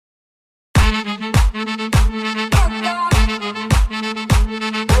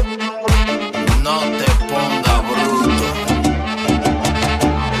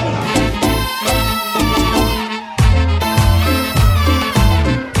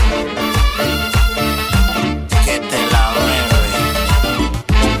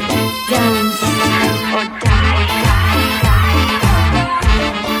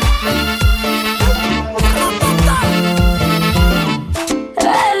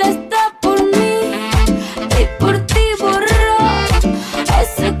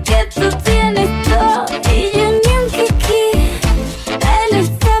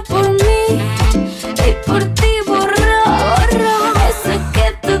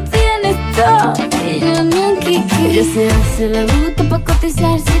Ella se hace la bruta pa'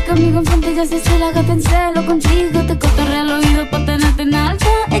 cotizarse conmigo enfrente, ya se la gata en celo. Contigo te cotorrea al oído pa' tenerte en alta.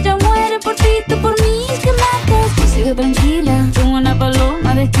 Ella muere por ti, tú por mí, que matas. Yo sigo tranquila, como una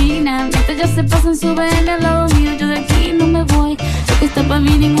paloma de esquina. Mientras ya se pasan su vena al lado mío, yo de aquí no me voy. Lo que está pa'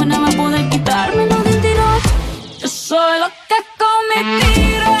 mí ninguna va a poder quitármelo de un tiro. Yo soy loca con mi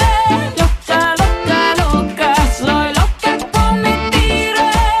tiro. Loca, loca, loca. Soy loca con mi tiro.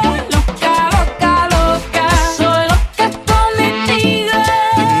 Loca, loca, loca. Soy loca con mi tiro.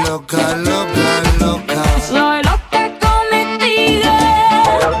 Loca, loca, loca. Soy loca con mi tiro.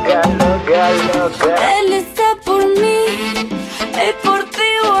 Loca, loca, loca. Él está por mí y por ti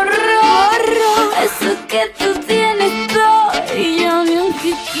borro. Eso que tú tienes todo y yo ni un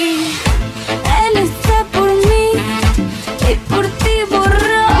kiki. Él está por mí y por ti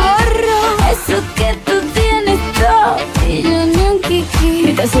borro. Eso que tú tienes todo y yo ni un kiki.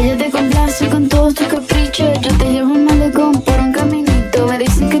 Mientras ella te complace con todos tus caprichos, yo te llevo un malecón por un caminito. Me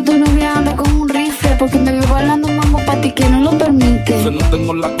dicen que tu novia anda con un rifle porque me vio bailando un mambo pa' ti que no lo permite. Yo no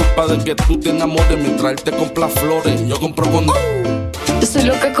tengo la culpa de que tú te enamores mientras él te compra flores. Yo compro con... Yo soy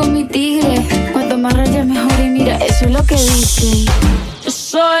loca con mi tigre, cuanto más rayas mejor y mira, eso es lo que dicen. Yo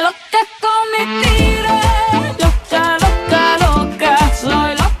soy loca con mi tigre, loca, loca, loca.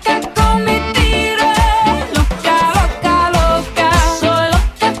 Soy loca con mi tigre, loca, loca, loca. Soy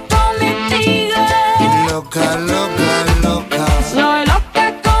loca con mi tigre, Loca, loca, loca. soy loca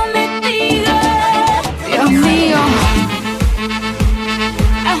con mi tigre. Dios mío.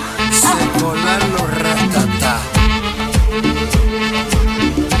 Se colan los ratatá.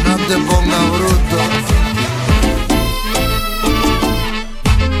 No te pongas bruto.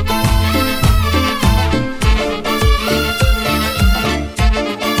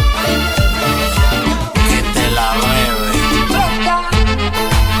 Que te la bebe.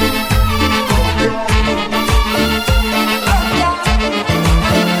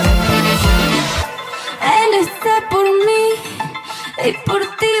 Él está por mí y por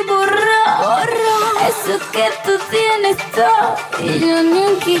ti borro. Eso que tú tienes todo y yo ni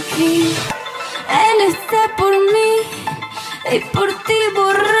un kiki. Él está por mí y por ti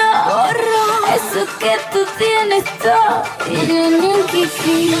borro. Eso que tú tienes todo y yo ni un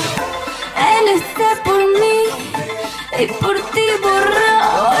kiki. Él está por mí y por ti borro.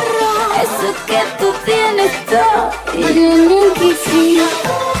 Eso que tú tienes todo y yo ni un kiki.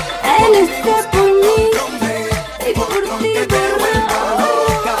 Él está por mí y por ti borro.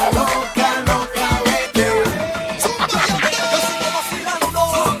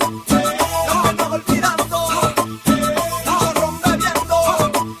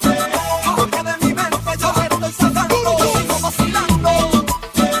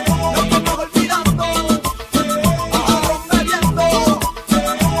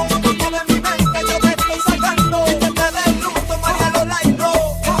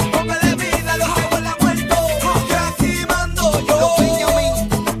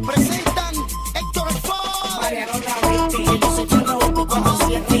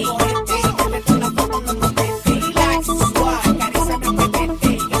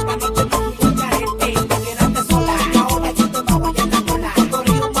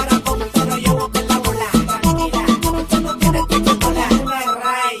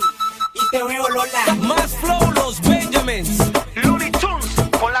 Más flow los Benjamins. Looney Tunes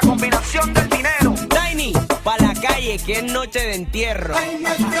con la combinación del dinero. Tiny, pa' la calle que es noche de entierro. Ay,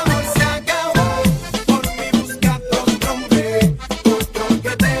 nuestro amor se acabó. Por mí buscate otro hombre. Otro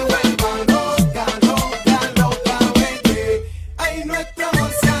que te vuelva loca, loca, loca, baby. Ay, nuestro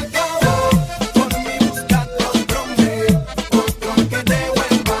amor se acabó. Por mí buscate otro hombre. Otro que te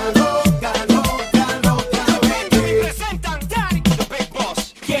vuelva loca, loca, loca, baby. Presentan Danny, the Big Boss.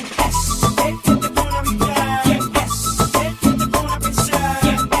 ¿Quién es? El que te pone a mirar. ¿Quién es? El que te pone a pensar.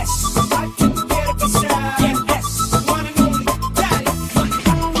 ¿Quién es? Al que tú quieres besar. ¿Quién es? One and only Danny.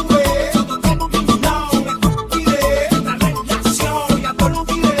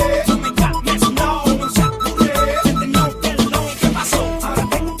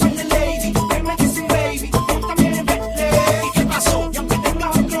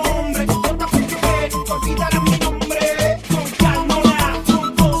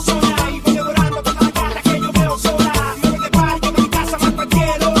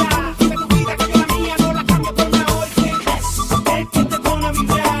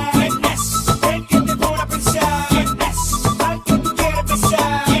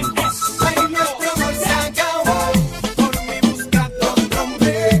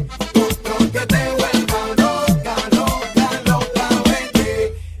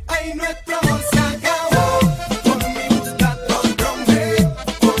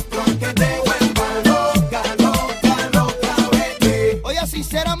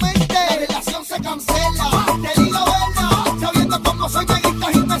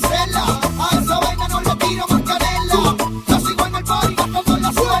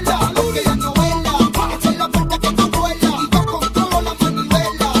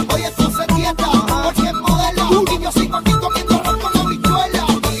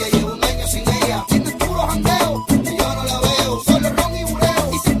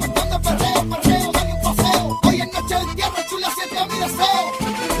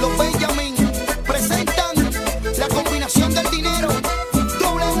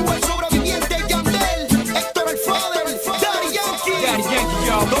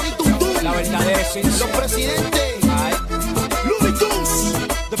 La verdadera esencia. Los presidentes, Ay. Looney Tunes,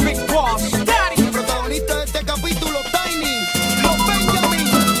 The Big Boss, Daddy. el protagonista de este capítulo, Tiny, los Benjamin.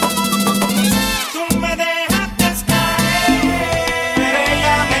 Tú me dejaste caer,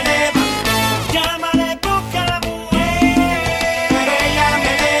 ella me eleva. Llámale poca mujer, ella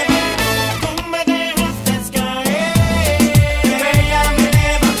me eleva. Tú me dejaste caer, ella me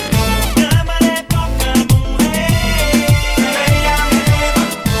eleva. Llámale poca mujer, ella me eleva.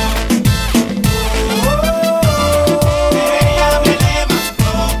 Ella me eleva.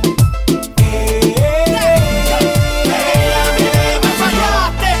 Me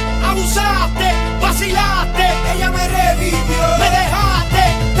fallaste, abusaste, vacilaste, ella me revivió. Me dejaste,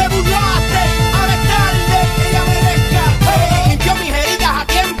 te burlaste, ahora es tarde, ella me rescató. Limpió mis heridas a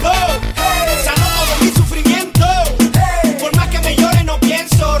tiempo, sanó todo mi sufrimiento. Por más que me llore no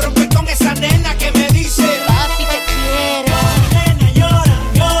pienso romper con esa nena que me dice Papi, te quiero. nena, llora,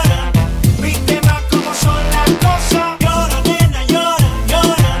 llora. Viste más cómo son las cosas. Llora, nena, llora,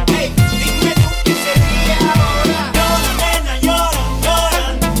 llora. Hey, dime tú qué sería ahora. Llora, nena, llora, llora.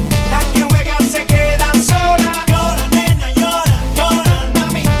 Las que juegan se quedan solas. Llora, nena, llora, llora.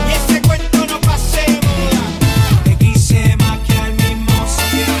 Mami, y ese cuento no pase moda. Te quise más que al mismo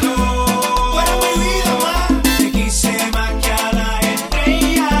cielo. Tú eres mi vida más. Te quise más que a la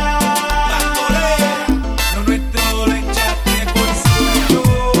estrella. Las coleas, lo nuestro lo echaste por suelo.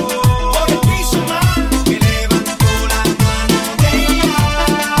 Por el piso más que levantó las manos de ella.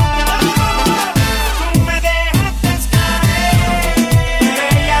 Tú me dejaste caer,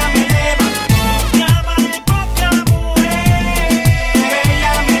 ella me eleva. Llámale poca mujer,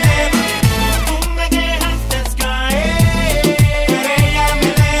 ella me eleva. Tú me dejaste caer, ella me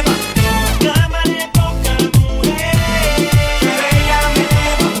eleva. Llámale poca mujer, ella me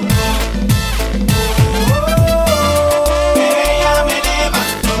eleva. Ella me eleva.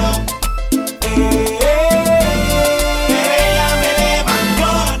 Ella me eleva.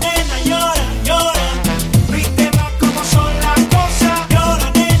 Llora, nena, llora, llora. Viste más cómo son las cosas. Llora,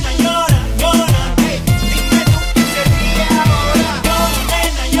 nena, llora, llora. Hey, dime tú qué sería ahora. Llora,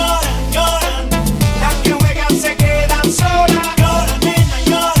 nena, llora, llora. Las que juegan se quedan solas. Llora, nena,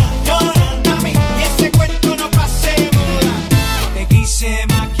 llora, llora. Mami, y ese cuento no pase moda. Te quise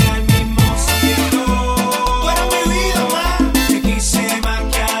más que al mismo cielo. Tú eres mi vida más. Te quise más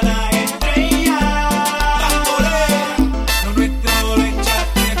que a la estrella. Las coleas, lo nuestro lo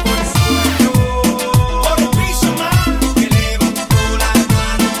echaste por suelo. Por el piso más que levantó las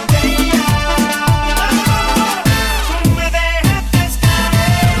manos de ella. Tú me dejaste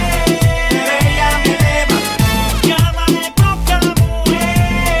caer, ella me eleva. Llámale poca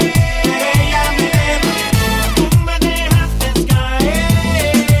mujer, ella me eleva. Tú me dejaste caer,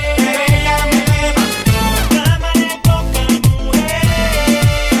 ella me eleva. Llámale poca mujer,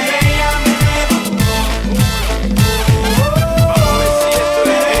 ella me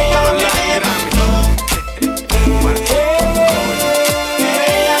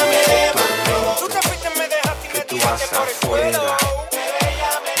eleva. Tú te fuiste, me dejaste y me tiraste por el suelo. Me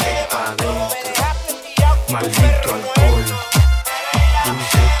dejaste tirado como un Maldito perro alcohol, muerto.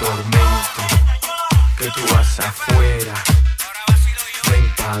 dulce tormento, que tú vas afuera, ven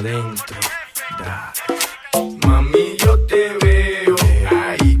pa' adentro, dale. Mami, yo te veo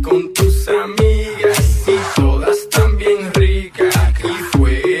ahí con tus amigas y todas tan bien ricas y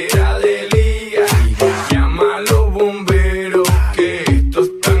fuera de liga. Llama a los bomberos que esto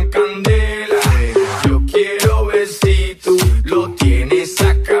está en candela. Yo quiero ver si tú lo tienes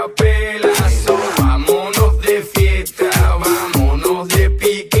a capela. So, vámonos de fiesta, vámonos de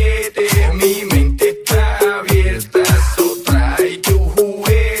piquete. Mi mente está abierta, so trae tus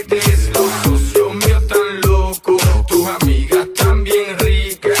juguetes. Los socios míos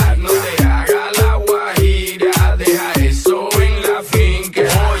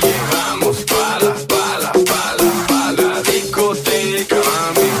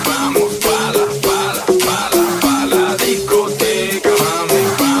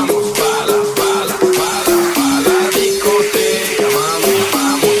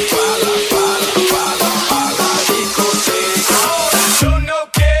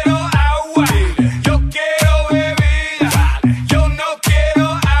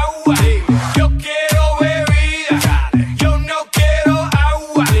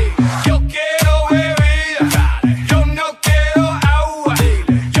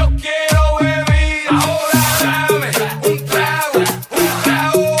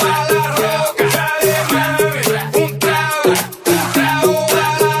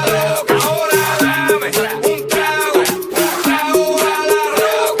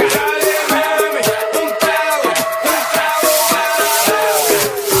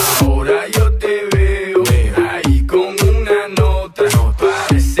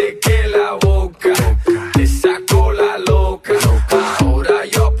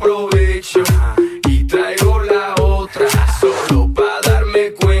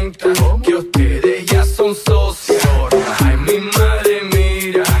son socias. Ay, mi madre,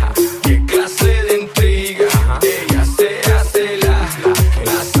 mira, qué clase de intriga. Ella se hace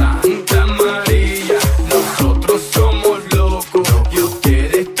la Santa María. Nosotros somos locos y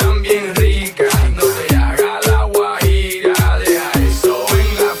ustedes también ricas. No te haga la guajira, deja eso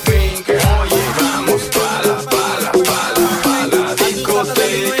en la finca. Oye, vamos pa' la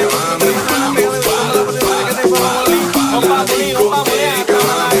discoteca, mami, vamos pa' la discoteca,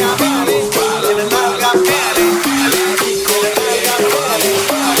 mami, vamos pa' la discoteca.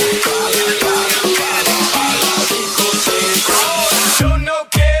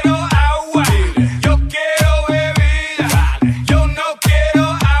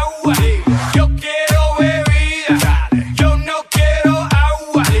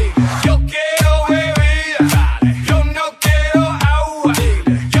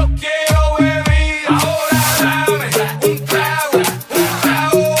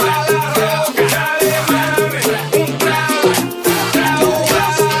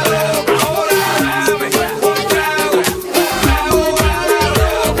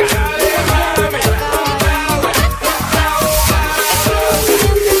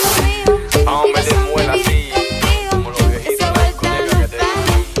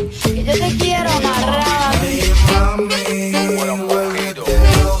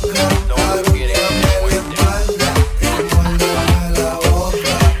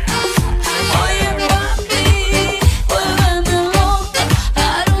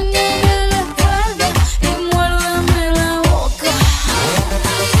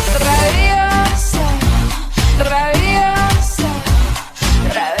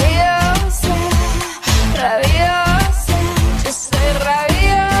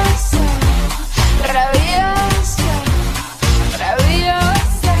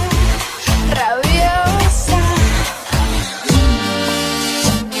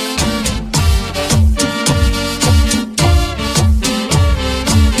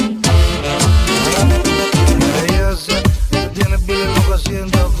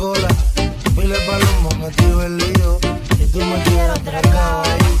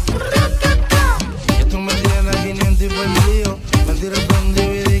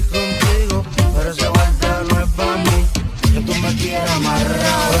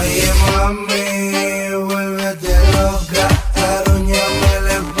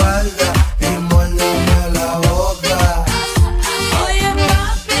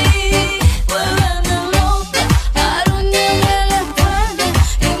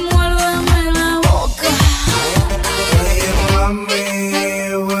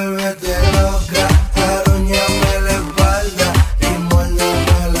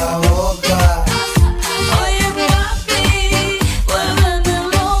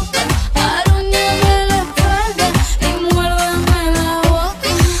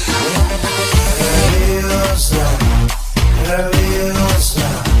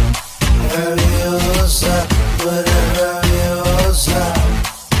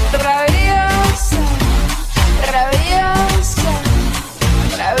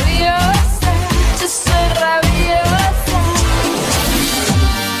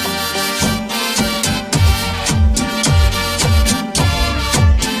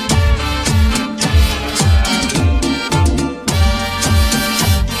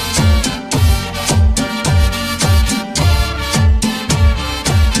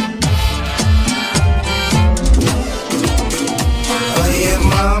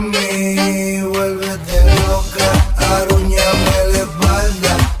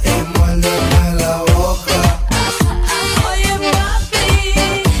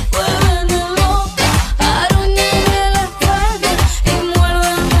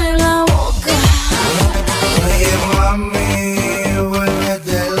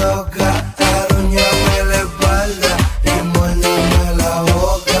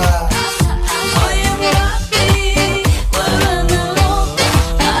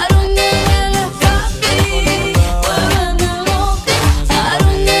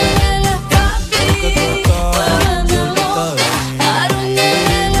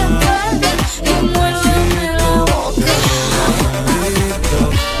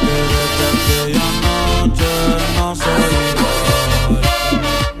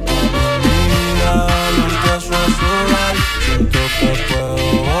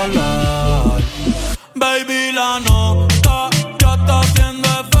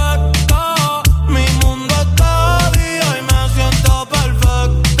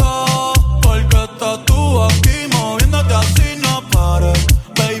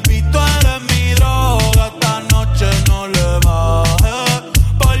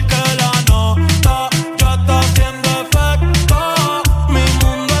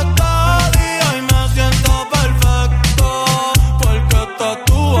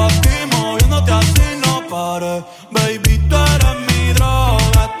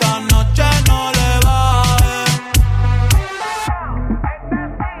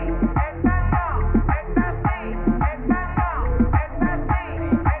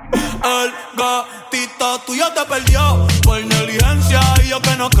 El gatito tuyo te perdió por negligencia. Y yo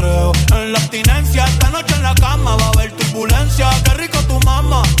que no creo en la abstinencia. Esta noche en la cama va a haber turbulencia. Qué rico tu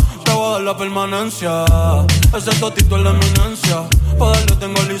mamá, te voy a dar la permanencia. Ese totito es la eminencia. Pa' darle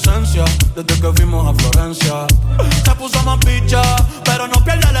tengo licencia desde que fuimos a Florencia. Se puso más picha, pero no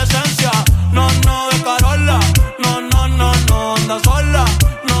pierde la esencia. No, no, de Carola. No, no, no, no, anda sola.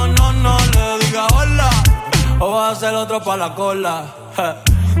 No, no, no, le diga hola. O vas a hacer otro pa' la cola.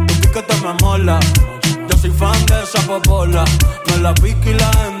 Tu piquete me mola. Yo soy fan de esa popola. No la pica y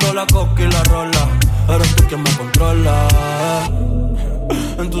la endo, la coca y la rola. Eres tú quien me controla.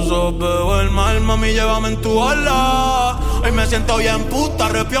 En tus ojos veo el mal, mami, llévame en tu ola. Hoy me siento bien puta,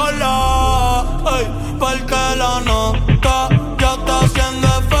 repiola. Ay, porque la nota ya está haciendo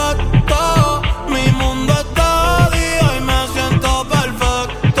efecto. Mi mundo está día y me siento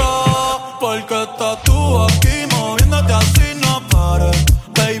perfecto. Porque estás tú aquí